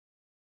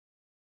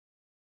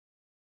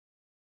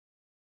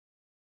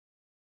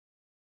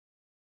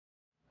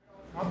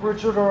I'm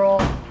Richard Earl.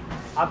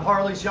 I'm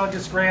Harley's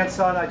youngest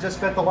grandson. I just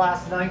spent the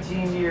last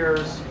 19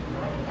 years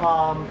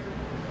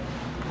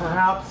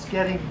perhaps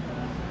getting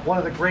one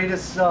of the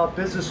greatest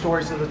business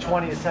stories of the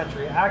 20th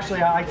century.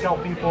 Actually, I tell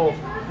people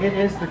it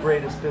is the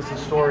greatest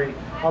business story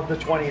of the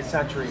 20th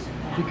century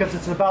because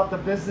it's about the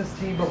business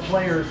team of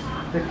players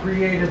that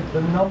created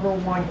the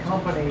 #1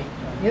 company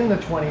in the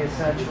 20th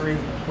century,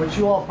 which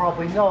you all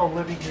probably know,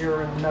 living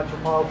here in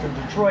metropolitan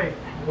Detroit,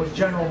 was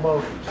General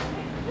Motors.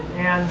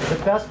 And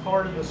the best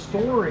part of the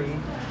story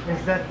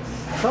is that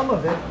some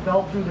of it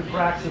fell through the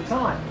cracks of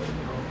time.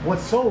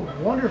 What's so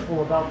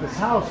wonderful about this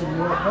house and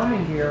your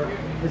coming here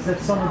is that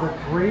some of the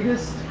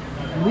greatest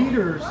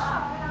leaders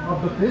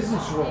of the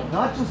business world,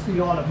 not just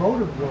the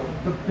automotive world,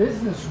 the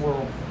business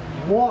world,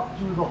 walked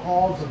through the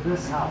halls of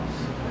this house.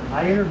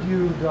 I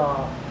interviewed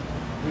the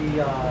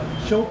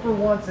chauffeur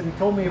once, and he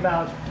told me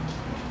about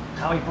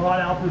how he brought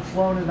Alfred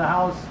Sloan in the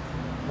house,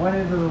 went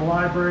into the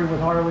library with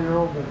Harley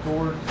Earl, the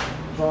doors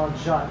drawn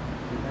shut,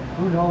 and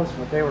who knows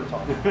what they were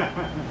talking about.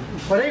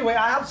 But anyway,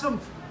 I have some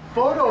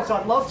photos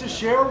I'd love to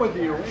share with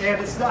you,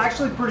 and it's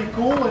actually pretty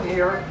cool in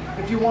here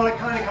if you want to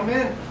kind of come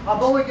in.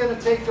 I'm only going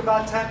to take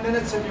about 10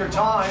 minutes of your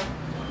time.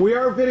 We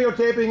are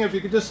videotaping. If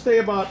you could just stay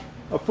about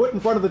a foot in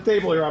front of the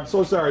table here, I'm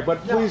so sorry,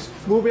 but please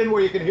move in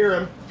where you can hear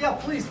him. Yeah,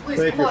 please,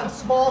 come on,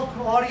 small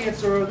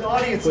audience, or the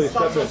audience is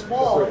not so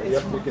small,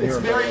 it's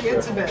very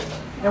intimate.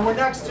 And we're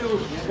next to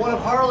one of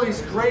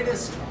Harley's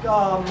greatest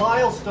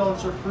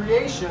milestones or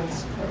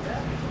creations.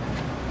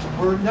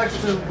 We're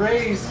next to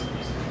Ray's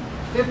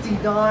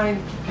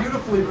 59,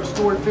 beautifully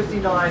restored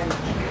 59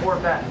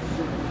 Corvette.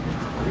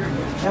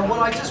 And what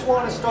I just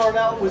want to start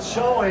out with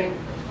showing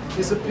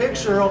is a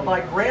picture of my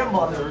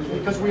grandmother,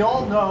 because we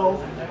all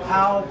know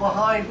how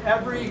behind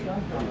every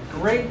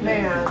great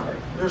man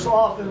there's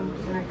often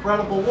an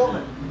incredible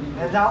woman,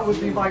 and that would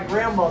be my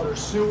grandmother,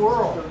 Sue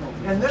Earl.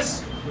 And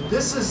this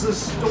is a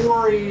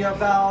story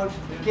about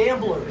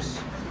gamblers,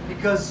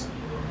 because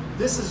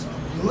this is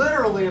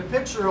literally a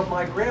picture of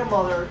my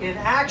grandmother in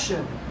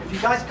action. If you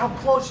guys come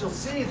close, you'll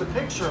see the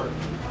picture.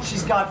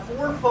 She's got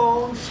 4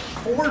 phones,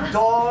 4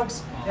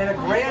 dogs, and a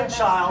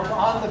grandchild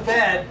on the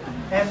bed.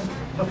 And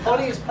the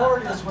funniest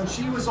part is when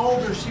she was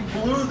older, she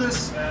blew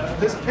this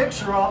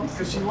picture up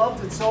because she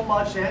loved it so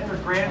much, and her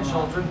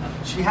grandchildren.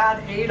 She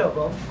had 8 of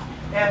them.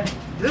 And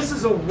this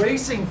is a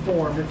racing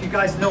form, if you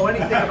guys know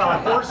anything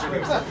about horse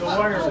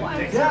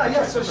racing.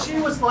 Yeah, so she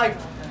was like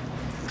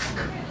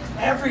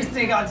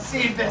everything on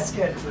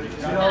Seabiscuit,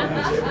 you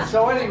know?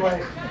 So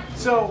anyway,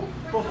 so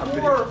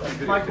before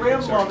my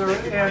grandmother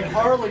and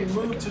Harley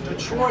moved to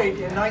Detroit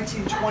in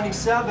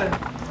 1927,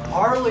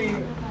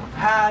 Harley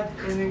had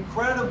an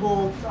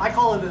incredible, I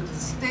call it a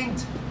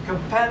distinct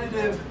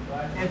competitive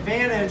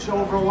advantage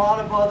over a lot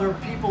of other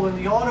people in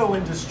the auto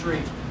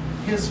industry.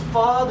 His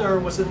father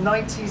was a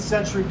 19th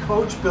century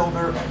coach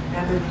builder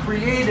and had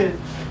created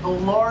the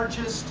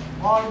largest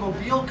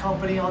automobile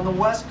company on the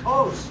West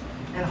Coast.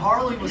 And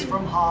Harley was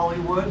from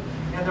Hollywood,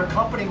 and their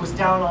company was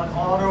down on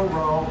Auto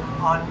Row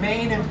on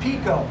Main and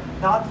Pico,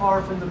 not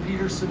far from the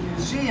Peterson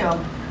Museum,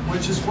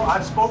 which is where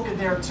I've spoken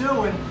there too,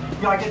 and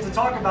you know, I get to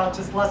talk about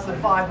just less than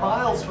 5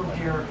 miles from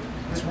here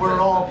is where it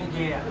all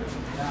began.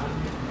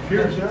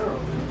 Here's Arrow.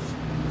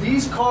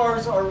 These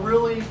cars are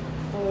really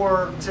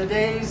for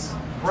today's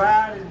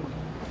Brad and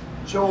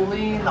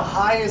Jolene, the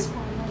highest,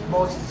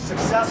 most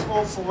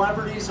successful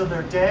celebrities of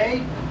their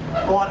day,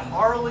 bought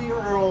Harley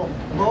Earl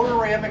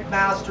motoramic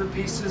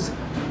masterpieces.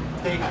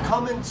 They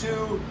come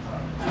into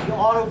the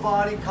auto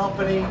body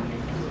company.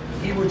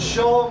 He would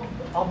show them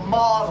a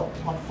model,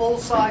 a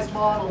full-size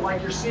model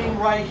like you're seeing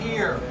right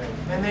here,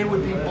 and they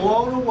would be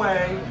blown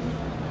away.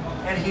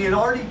 And he had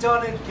already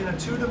done it in a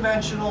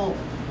 2-dimensional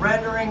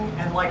rendering,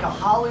 and like a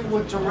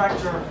Hollywood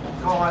director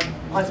gone,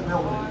 let's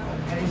build it.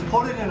 And he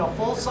put it in a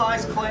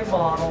full-size clay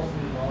model.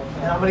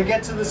 And I'm going to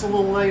get to this a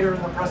little later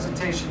in the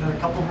presentation in a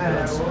couple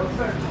minutes.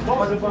 What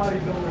was the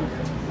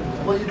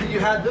bodybuilding? Well, you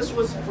had, this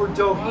was for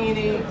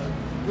Doheny,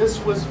 this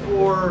was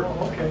for,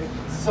 okay.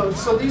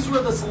 So these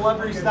were the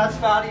celebrities. That's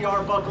Fatty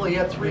Arbuckle. He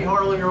had 3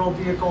 Harley Earl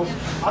vehicles.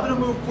 I'm going to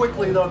move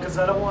quickly though, because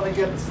I don't want to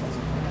get,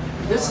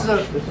 this is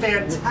a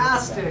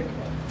fantastic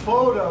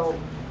photo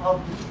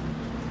of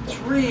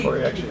 3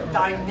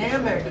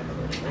 dynamic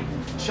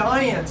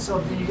giants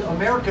of the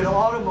American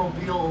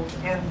automobile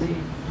and the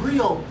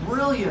real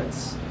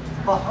brilliance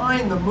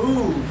behind the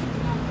move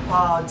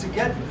to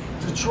get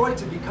Detroit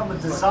to become a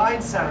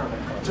design center.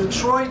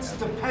 Detroit's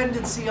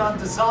dependency on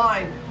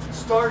design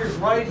started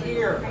right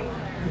here.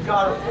 You've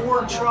got a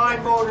Ford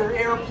tri-motor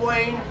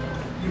airplane,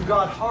 you've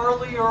got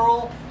Harley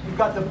Earl, you've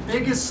got the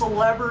biggest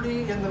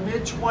celebrity in the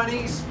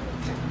mid-20s,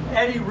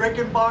 Eddie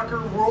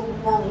Rickenbacker,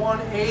 World War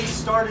I ace,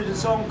 started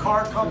his own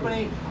car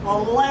company, a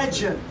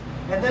legend.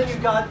 And then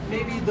you've got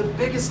maybe the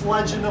biggest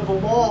legend of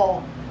them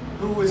all,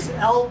 who was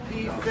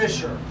L.P.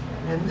 Fisher.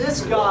 And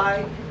this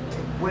guy,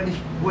 when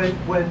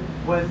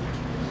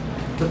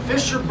the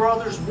Fisher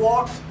brothers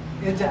walked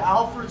into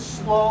Alfred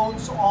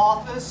Sloan's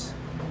office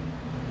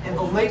in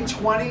the late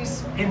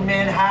 20s in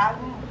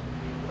Manhattan,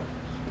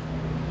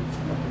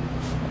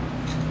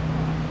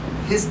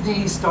 his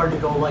knees started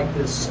to go like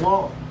this,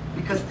 Sloan,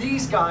 because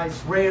these guys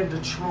ran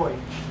Detroit.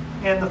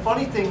 And the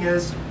funny thing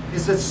is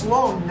that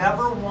Sloan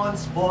never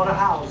once bought a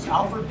house.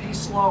 Alfred P.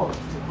 Sloan,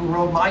 who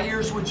wrote My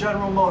Years with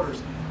General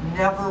Motors,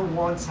 never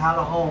once had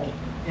a home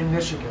in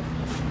Michigan.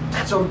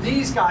 So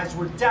these guys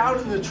were down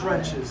in the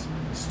trenches,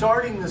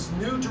 starting this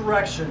new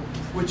direction,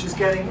 which is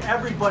getting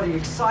everybody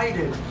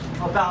excited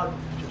about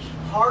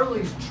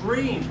Harley's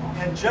dream.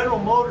 And General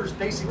Motors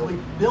basically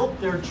built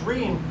their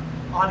dream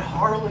on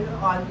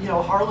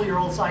Harley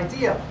Earl's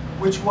idea,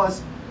 which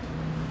was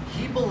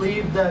he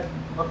believed that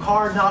a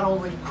car not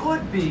only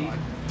could be,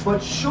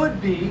 but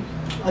should be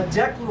a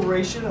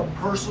declaration of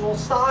personal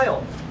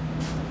style.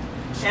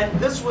 And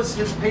this was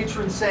his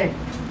patron saint,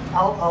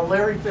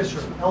 Larry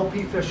Fisher,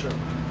 L.P. Fisher.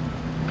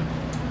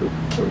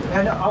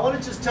 And I want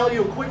to just tell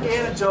you a quick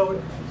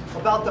anecdote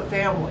about the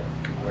family.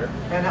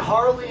 And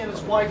Harley and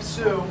his wife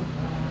Sue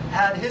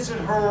had his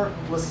and her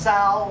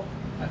LaSalle,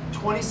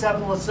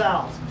 27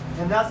 LaSalles.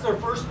 And that's their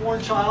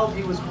firstborn child.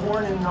 He was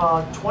born in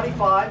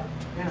 25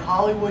 in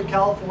Hollywood,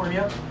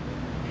 California.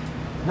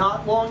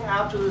 Not long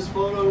after this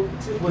photo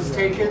was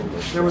taken,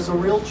 there was a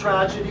real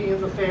tragedy in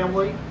the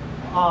family.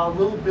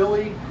 Little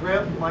Billy,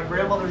 my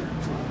grandmother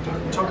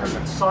took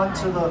her son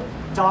to the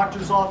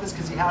doctor's office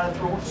because he had a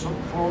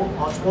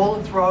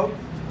swollen throat.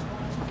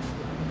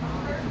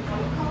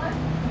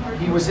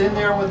 He was in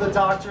there with the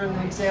doctor in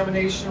the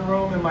examination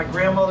room, and my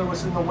grandmother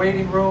was in the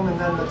waiting room, and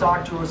then the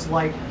doctor was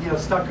like,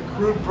 stuck a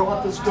crude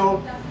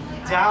bronchoscope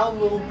down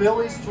little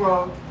Billy's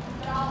throat,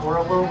 or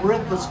a little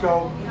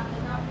rhintoscope.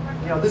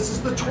 This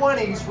is the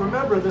 20s.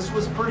 Remember, this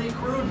was pretty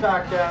crude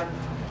back then.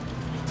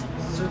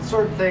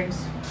 Certain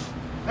things.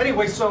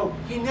 Anyway, so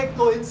he nicked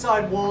the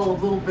inside wall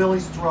of little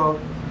Billy's throat.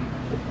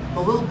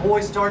 The little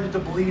boy started to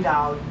bleed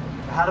out,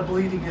 had a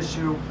bleeding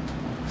issue.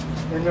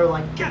 And they're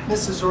like, get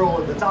Mrs.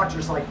 Earl, and the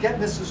doctor's like, get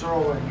Mrs.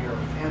 Earl in here.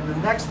 And the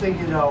next thing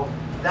you know,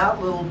 that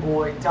little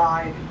boy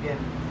died in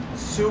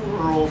Sue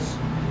Earl's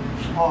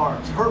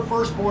arms. Her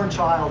firstborn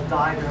child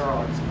died in her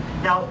arms.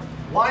 Now,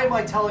 why am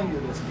I telling you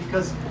this?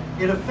 Because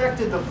it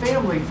affected the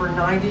family for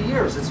 90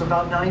 years. It's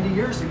about 90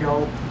 years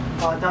ago,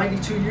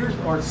 92 years,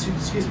 or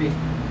excuse me,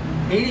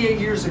 88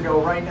 years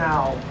ago right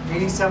now,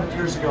 87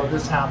 years ago,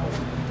 this happened.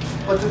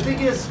 But the thing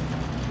is,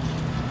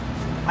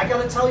 I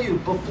gotta tell you,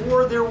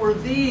 before there were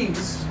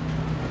these,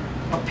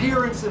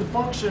 appearance and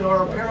function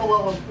are of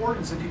parallel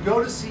importance. If you go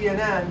to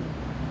CNN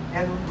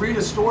and read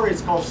a story,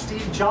 it's called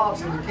Steve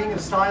Jobs and the King of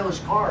Stylish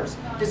Cars.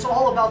 It's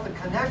all about the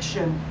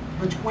connection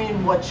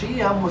between what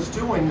GM was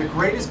doing. The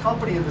greatest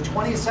company of the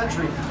 20th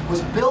century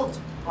was built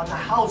on the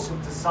house of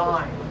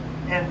design.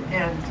 And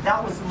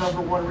that was the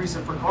 #1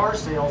 reason for car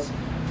sales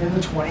in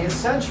the 20th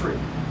century.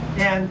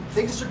 And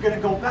things are going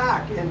to go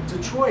back. In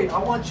Detroit, I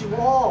want you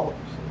all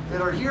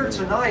that are here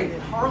tonight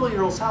at Harley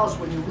Earl's house,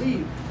 when you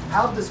leave,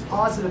 have this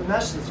positive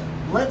message.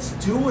 Let's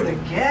do it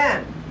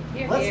again.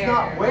 Let's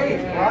not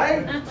wait,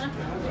 right?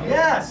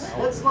 Yes,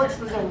 let's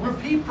a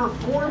repeat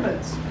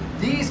performance.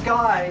 These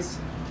guys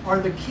are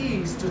the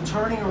keys to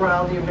turning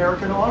around the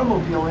American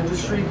automobile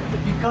industry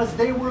because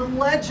they were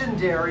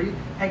legendary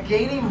at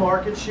gaining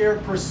market share,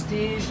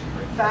 prestige,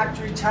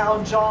 factory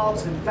town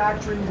jobs, and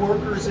factory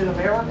workers in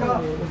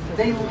America.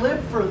 They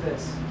live for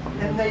this.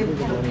 And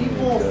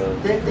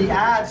the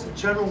ads at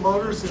General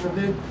Motors in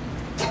the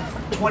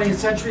mid-20th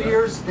century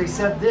years, they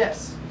said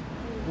this.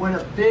 When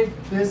a big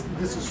business,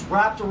 this is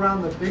wrapped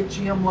around the big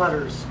GM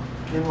letters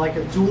in like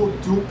a dual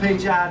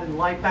page ad in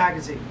Life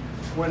magazine.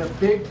 When a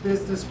big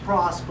business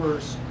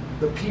prospers,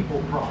 the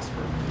people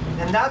prosper.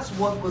 And that's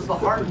what was the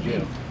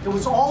heartbeat. It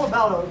was all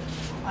about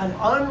an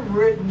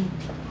unwritten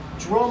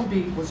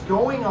drumbeat was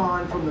going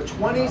on from the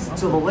 20s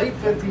to the late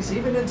 50s,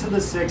 even into the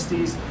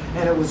 60s,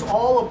 and it was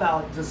all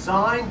about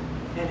design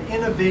and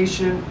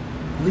innovation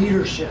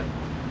leadership.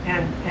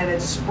 And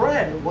it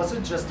spread. It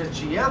wasn't just at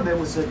GM, it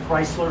was at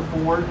Chrysler,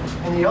 Ford,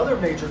 and the other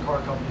major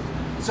car companies.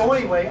 So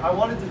anyway, I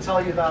wanted to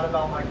tell you that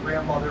about my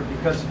grandmother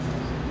because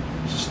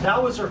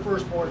that was her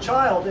firstborn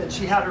child, and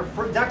she had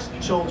her next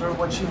children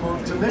when she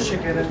moved to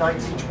Michigan in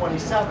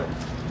 1927.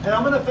 And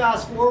I'm going to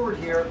fast forward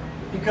here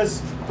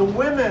because the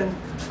women,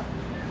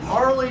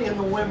 Harley and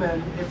the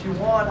women, if you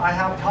want, I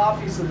have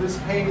copies of this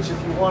page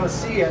if you want to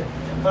see it,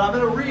 but I'm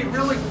going to read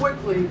really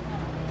quickly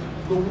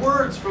the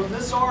words from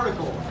this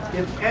article.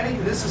 If any,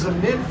 this is a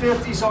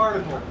mid-50s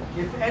article.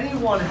 If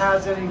anyone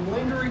has any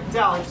lingering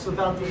doubts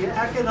about the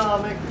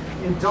economic,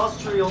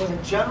 industrial,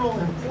 and general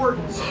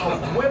importance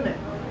of women,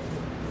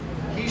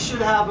 he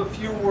should have a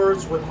few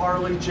words with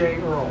Harley J.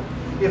 Earl.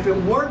 If it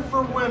weren't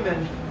for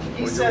women,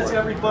 he says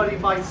everybody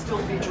might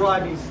still be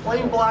driving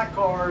plain black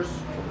cars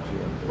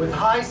with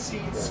high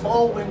seats,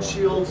 small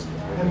windshields,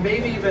 and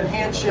maybe even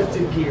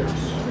hand-shifted gears.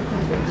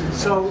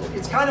 So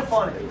it's kind of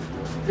funny.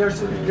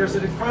 There's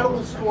an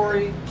incredible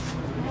story.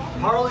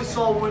 Harley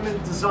saw women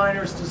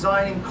designers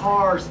designing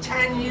cars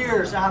 10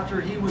 years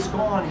after he was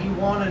gone. He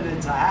wanted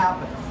it to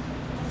happen.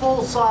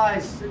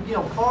 Full-size,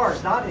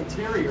 cars, not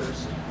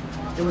interiors.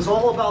 It was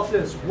all about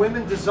this.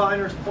 Women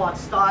designers plot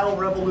style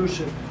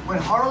revolution. When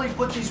Harley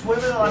put these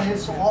women on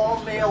his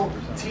all-male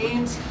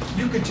teams,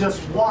 you could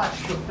just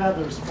watch the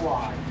feathers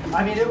fly.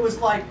 I mean, it was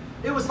like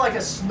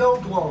a snow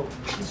globe.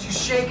 As you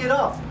shake it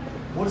up,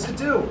 what does it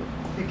do?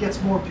 It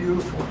gets more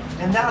beautiful.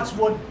 And that's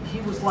what he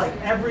was like.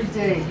 Every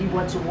day he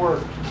went to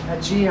work at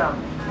GM,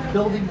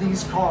 building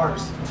these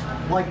cars.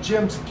 Like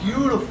Jim's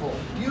beautiful,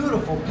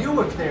 beautiful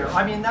Buick there.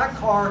 I mean, that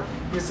car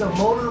is a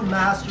motor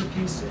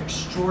masterpiece,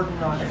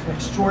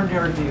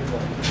 extraordinary vehicle.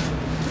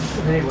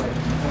 Anyway,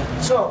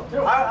 so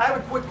I have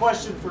a quick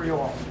question for you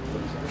all.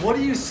 What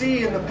do you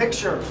see in the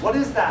picture? What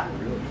is that?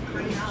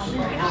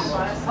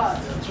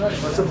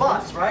 It's a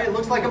bus, right? It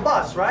looks like a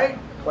bus, right?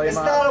 It's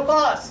not a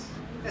bus.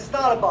 It's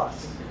not a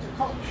bus.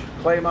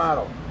 Clay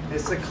model.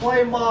 It's a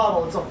clay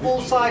model. It's a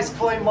full-size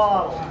clay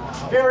model.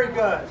 Very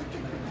good.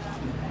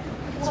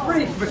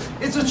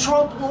 It's a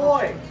trompe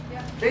l'oeil.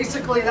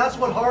 Basically, that's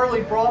what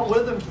Harley brought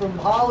with him from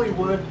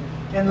Hollywood.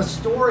 And the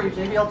story,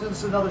 maybe I'll do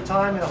this another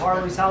time at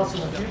Harley's house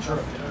in the future.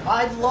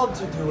 I'd love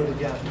to do it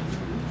again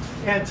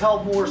and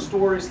tell more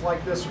stories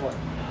like this one.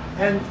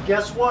 And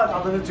guess what?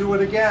 I'm going to do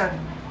it again.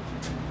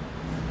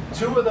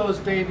 2 of those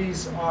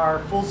babies are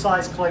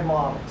full-size clay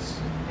models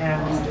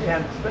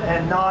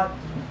and not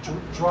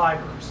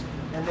drivers.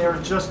 And they're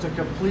just a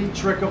complete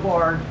trick of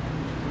art.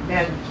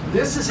 And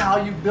this is how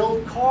you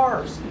build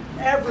cars.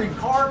 Every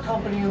car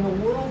company in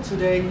the world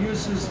today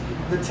uses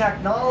the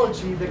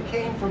technology that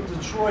came from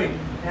Detroit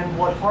and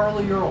what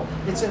Harley Earl.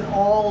 It's an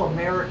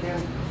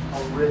all-American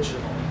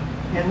original.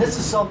 And this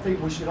is something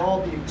we should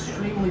all be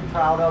extremely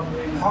proud of.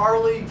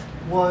 Harley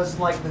was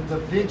like the Da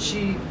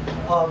Vinci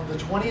of the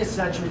 20th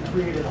century,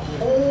 created a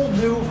whole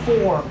new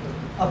form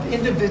of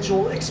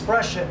individual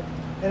expression.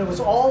 And it was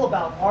all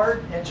about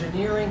art,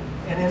 engineering,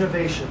 and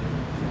innovation.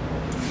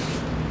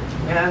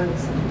 And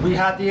we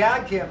had the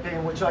ad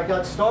campaign, which I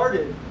got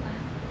started,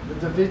 the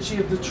Da Vinci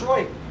of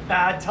Detroit.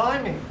 Bad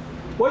timing.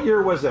 What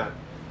year was that?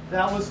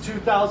 That was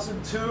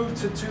 2002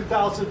 to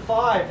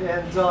 2005.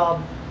 And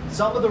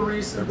some of the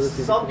reasons,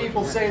 some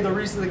people say the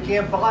reason the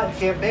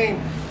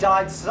campaign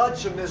died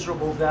such a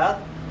miserable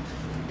death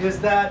is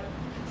that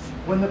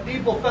when the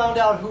people found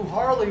out who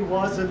Harley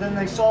was and then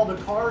they saw the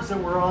cars that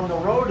were on the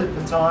road at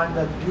the time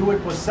that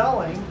Buick was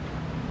selling,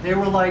 they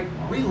were like,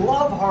 we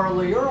love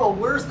Harley Earl,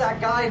 where's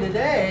that guy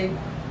today?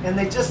 And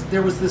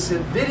there was this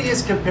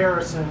invidious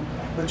comparison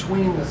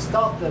between the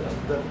stuff that,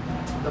 the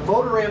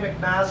motoramic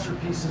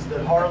masterpieces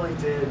that Harley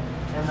did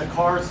and the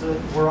cars that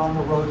were on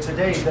the road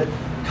today that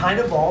kind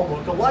of all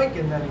look alike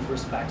in many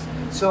respects.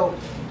 So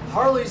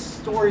Harley's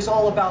story is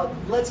all about,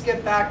 let's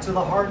get back to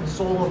the heart and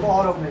soul of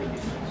automaking.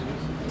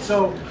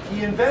 So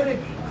he invented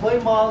clay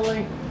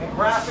modeling and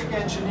graphic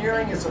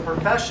engineering as a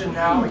profession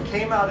now. It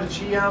came out of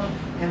GM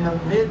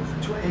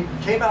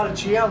it came out of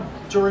GM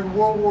during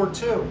World War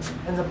II,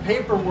 and the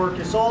paperwork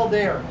is all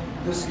there.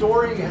 The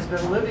story has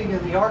been living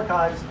in the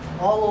archives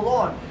all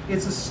along.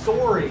 It's a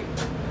story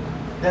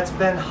that's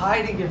been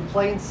hiding in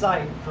plain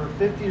sight for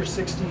 50 or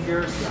 60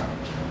 years now.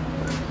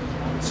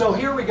 So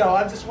here we go.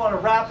 I just want to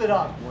wrap it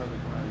up.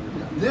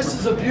 This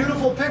is a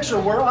beautiful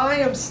picture where I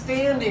am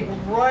standing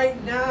right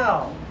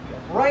now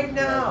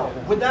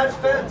with that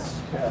fence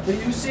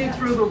that you see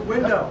through the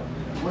window.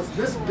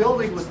 This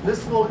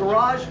little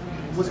garage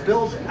was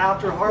built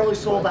after Harley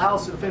sold the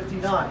house in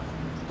 '59.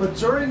 But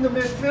during the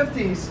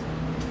mid-'50s,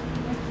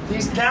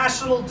 these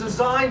national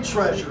design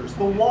treasures,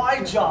 the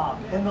Y-Job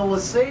and the Le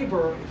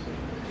Sabre,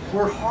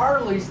 were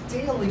Harley's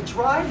daily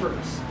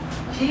drivers.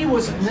 He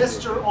was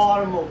Mr.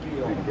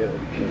 Automobile.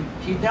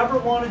 He never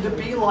wanted to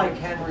be like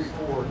Henry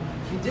Ford.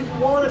 He didn't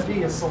want to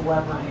be a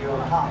celebrity or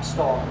a pop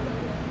star.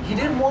 He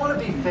didn't want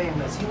to be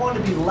famous. He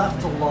wanted to be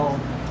left alone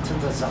to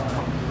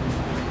design.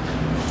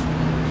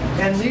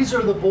 And these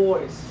are the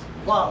boys.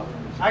 Well,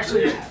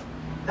 actually,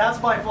 that's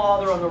my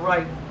father on the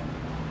right.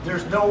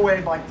 There's no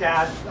way my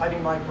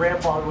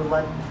grandfather would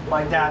let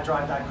my dad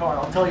drive that car.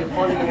 I'll tell you a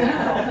funny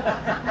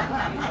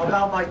anecdote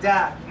about my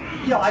dad.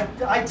 You know, I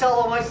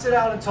tell him, I sit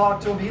down and talk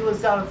to him. He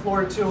lives down in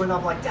Florida too, and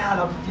I'm like, Dad,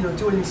 I'm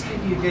doing these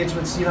speaking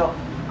engagements.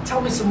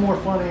 Tell me some more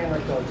funny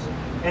anecdotes.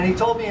 And he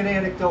told me an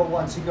anecdote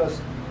once. He goes,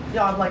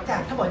 I'm like,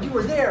 Dad, come on, you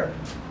were there.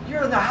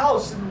 You're in the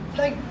house,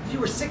 and you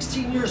were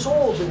 16 years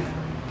old,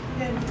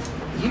 and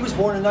he was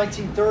born in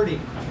 1930,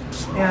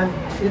 and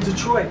in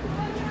Detroit.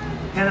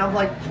 And I'm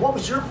like, what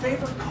was your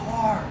favorite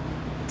car?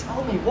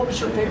 Tell me, what was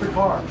your favorite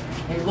car?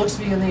 And he looks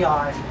me in the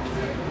eye,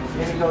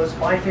 and he goes,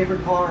 my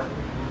favorite car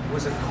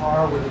was a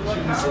car with the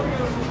keys in it.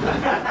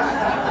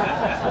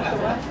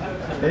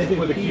 Anything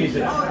with the keys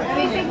in it.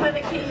 Anything with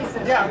the keys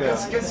in it. Yeah,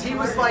 because he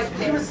was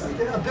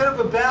a bit of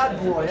a bad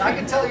boy. I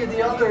can tell you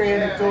the other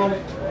anecdote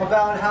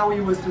about how he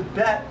was the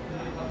bet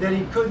that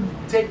he couldn't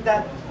take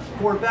that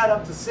Corvette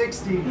up to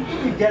 60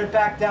 and get it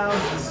back down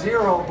to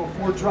 0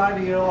 before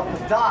driving it off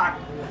the dock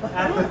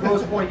at the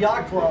Grosse Pointe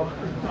Yacht Club,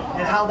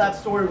 and how that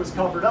story was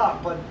covered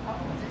up. But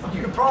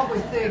you could probably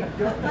think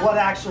what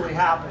actually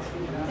happened.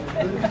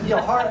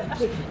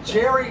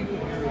 Jerry,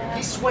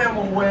 he swam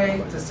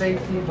away to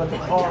safety, but the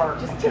car,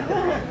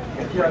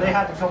 they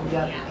had to come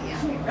get him.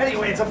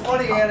 Anyway, it's a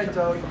funny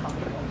anecdote.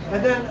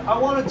 And then I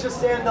want to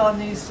just end on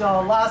these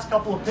last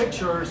couple of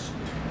pictures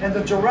and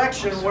the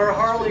direction where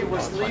Harley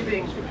was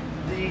leaving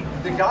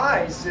the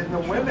guys and the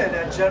women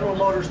at General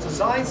Motors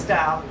design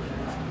staff.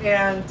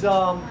 And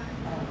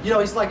you know,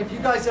 he's like, if you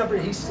guys ever,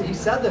 he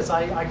said this,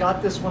 I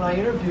got this when I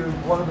interviewed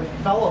one of the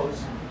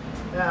fellows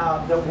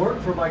that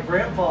worked for my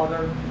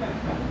grandfather.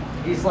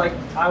 He's like,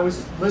 I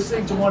was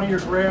listening to one of your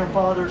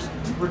grandfather's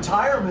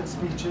retirement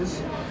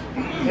speeches,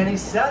 and he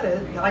said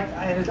it, and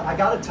I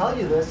got to tell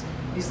you this,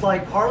 he's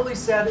like, Harley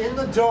said in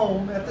the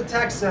Dome at the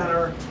Tech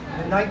Center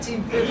in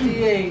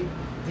 1958,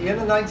 the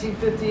end of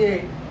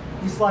 1958,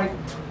 he's like,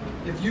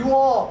 if you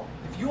all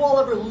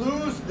ever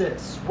lose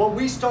this, what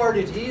we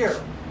started here,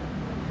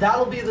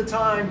 that'll be the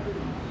time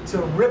to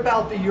rip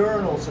out the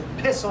urinals and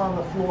piss on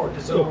the floor,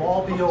 because it'll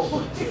all be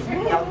over.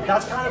 Now,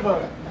 that's kind of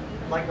a,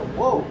 like a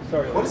whoa.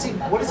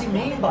 What does he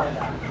mean by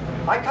that?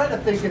 I kind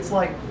of think it's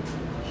like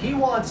he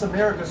wants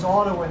America's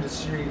auto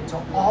industry to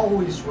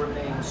always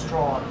remain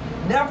strong,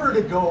 never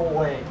to go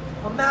away.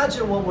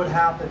 Imagine what would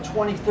happen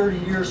 20, 30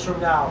 years from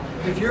now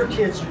if your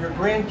kids or your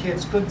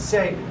grandkids could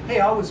say,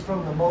 hey, I'm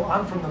from the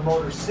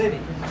Motor City,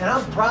 and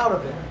I'm proud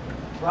of it,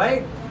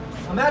 right?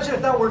 Imagine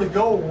if that were to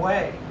go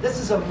away. This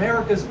is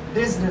America's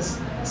business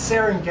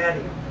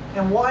Serengeti.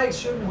 And why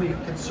shouldn't we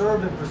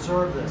conserve and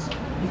preserve this?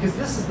 Because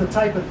this is the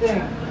type of thing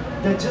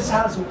that just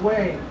has a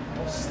way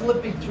of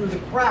slipping through the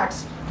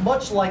cracks,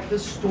 much like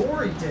this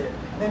story did.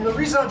 And the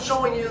reason I'm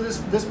showing you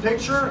this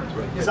picture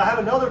is I have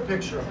another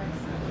picture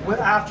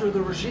after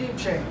the regime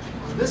change.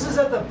 This is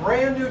at the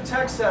brand new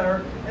Tech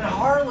Center, and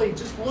Harley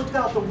just looked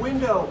out the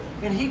window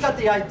and he got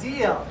the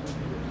idea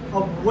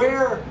of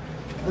where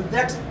the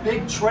next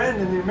big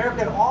trend in the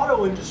American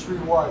auto industry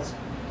was.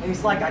 And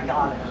he's like, I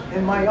got it.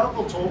 And my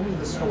uncle told me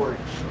the story.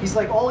 He's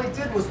like, all he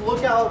did was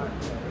look out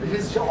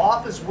his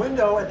office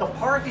window at the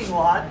parking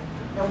lot,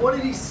 and what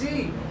did he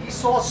see? He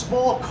saw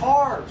small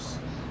cars,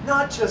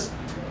 not just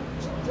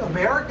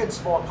American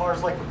small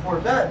cars like the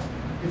Corvette.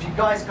 If you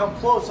guys come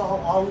close,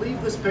 I'll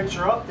leave this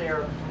picture up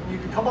there, and you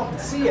can come up and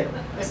see it.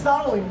 It's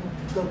not only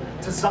the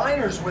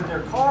designers with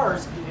their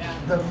cars,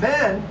 the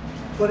men,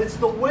 but it's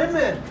the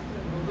women.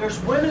 There's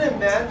women and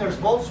men, there's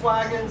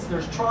Volkswagens,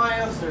 there's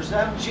Triumphs, there's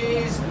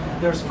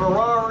MGs, there's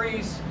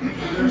Ferraris,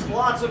 there's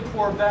lots of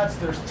Corvettes,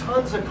 there's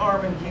tons of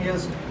Carmen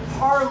Kias.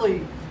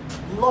 Harley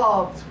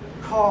loved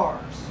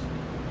cars.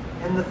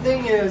 And the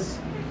thing is,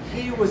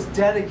 he was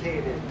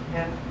dedicated,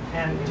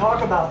 and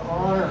talk about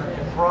honor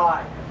and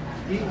pride.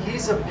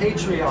 He's a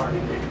patriarch.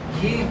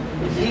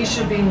 He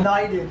should be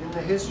knighted in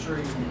the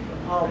history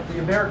of the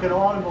American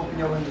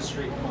automobile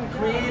industry. He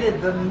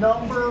created the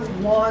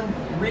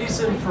 #1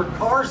 reason for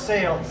car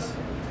sales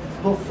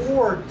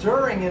before,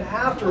 during, and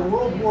after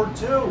World War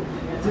II.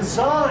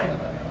 Design.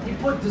 He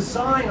put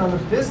design on the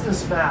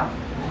business map.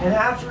 And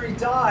after he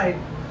died,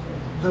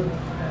 the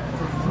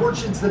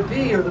fortunes that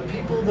be, or the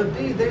people that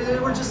be, they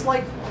were just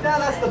like, nah,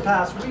 that's the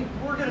past.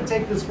 We're going to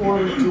take this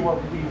forward and do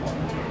what we want.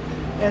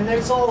 And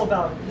it's all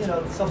about, you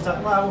know,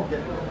 sometimes, well, I won't get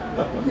into it.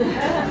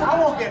 I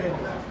won't get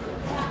into it.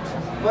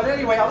 But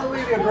anyway, I'm going to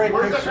leave you a great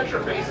picture. Where's that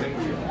picture facing?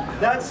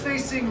 That's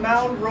facing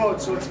Mountain Road,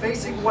 so it's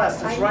facing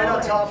west. It's right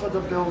on top of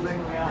the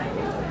building.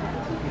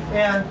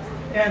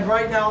 And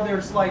right now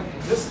there's like,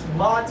 this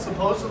Mott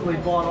supposedly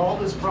bought all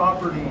this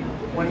property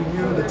when he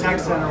knew the Tech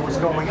Center was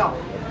going up.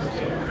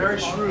 Very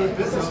shrewd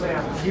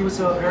businessman. He was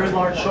a very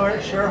large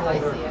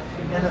shareholder.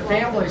 And the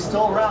family is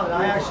still around.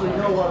 I actually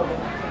know one of them.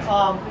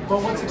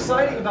 But what's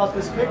exciting about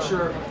this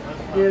picture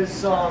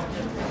is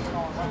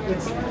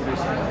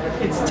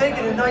it's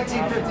taken in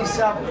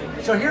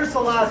 1957. So here's the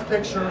last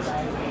picture.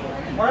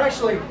 Or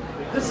actually,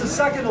 this is the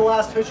second to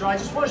last picture. I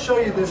just want to show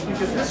you this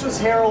because this was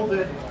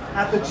heralded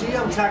at the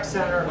GM Tech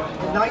Center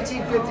in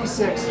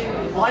 1956.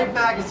 Life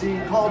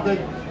magazine called it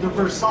the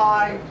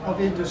Versailles of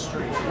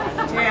Industry.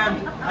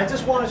 And I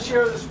just want to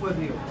share this with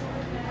you.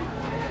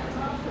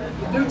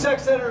 The new Tech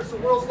Center is the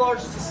world's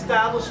largest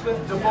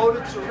establishment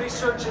devoted to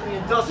research in the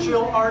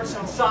industrial arts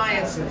and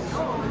sciences,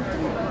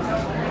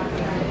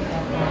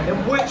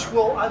 and which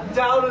will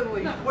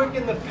undoubtedly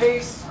quicken the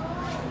pace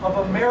of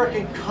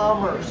American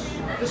commerce.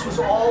 This was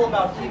all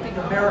about keeping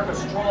America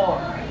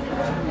strong.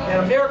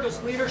 And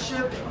America's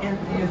leadership in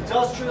the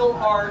industrial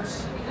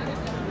arts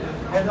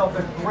and of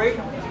the great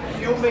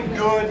human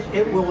good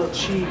it will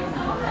achieve.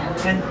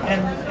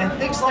 And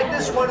things like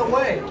this went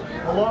away,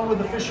 along with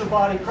the Fisher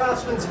Body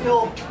Craftsmen's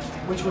Guild,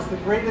 which was the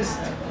greatest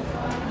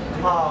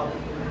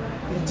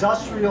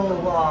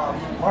industrial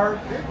art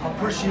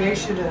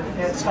appreciation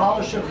and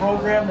scholarship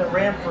program that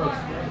ran for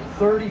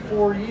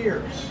 34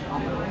 years.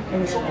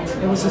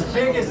 It was as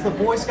big as the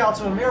Boy Scouts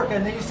of America,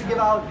 and they used to give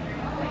out,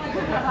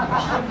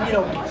 you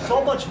know,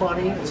 so much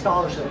money in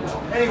scholarship.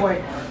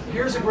 Anyway,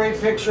 here's a great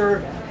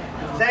picture.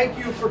 Thank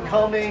you for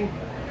coming.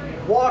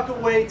 Walk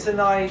away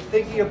tonight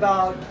thinking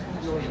about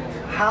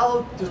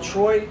how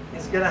Detroit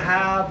is going to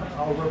have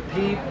a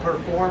repeat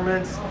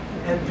performance,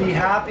 and be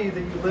happy that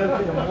you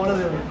live in one of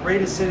the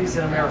greatest cities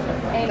in America.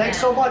 Amen. Thanks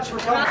so much for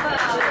coming.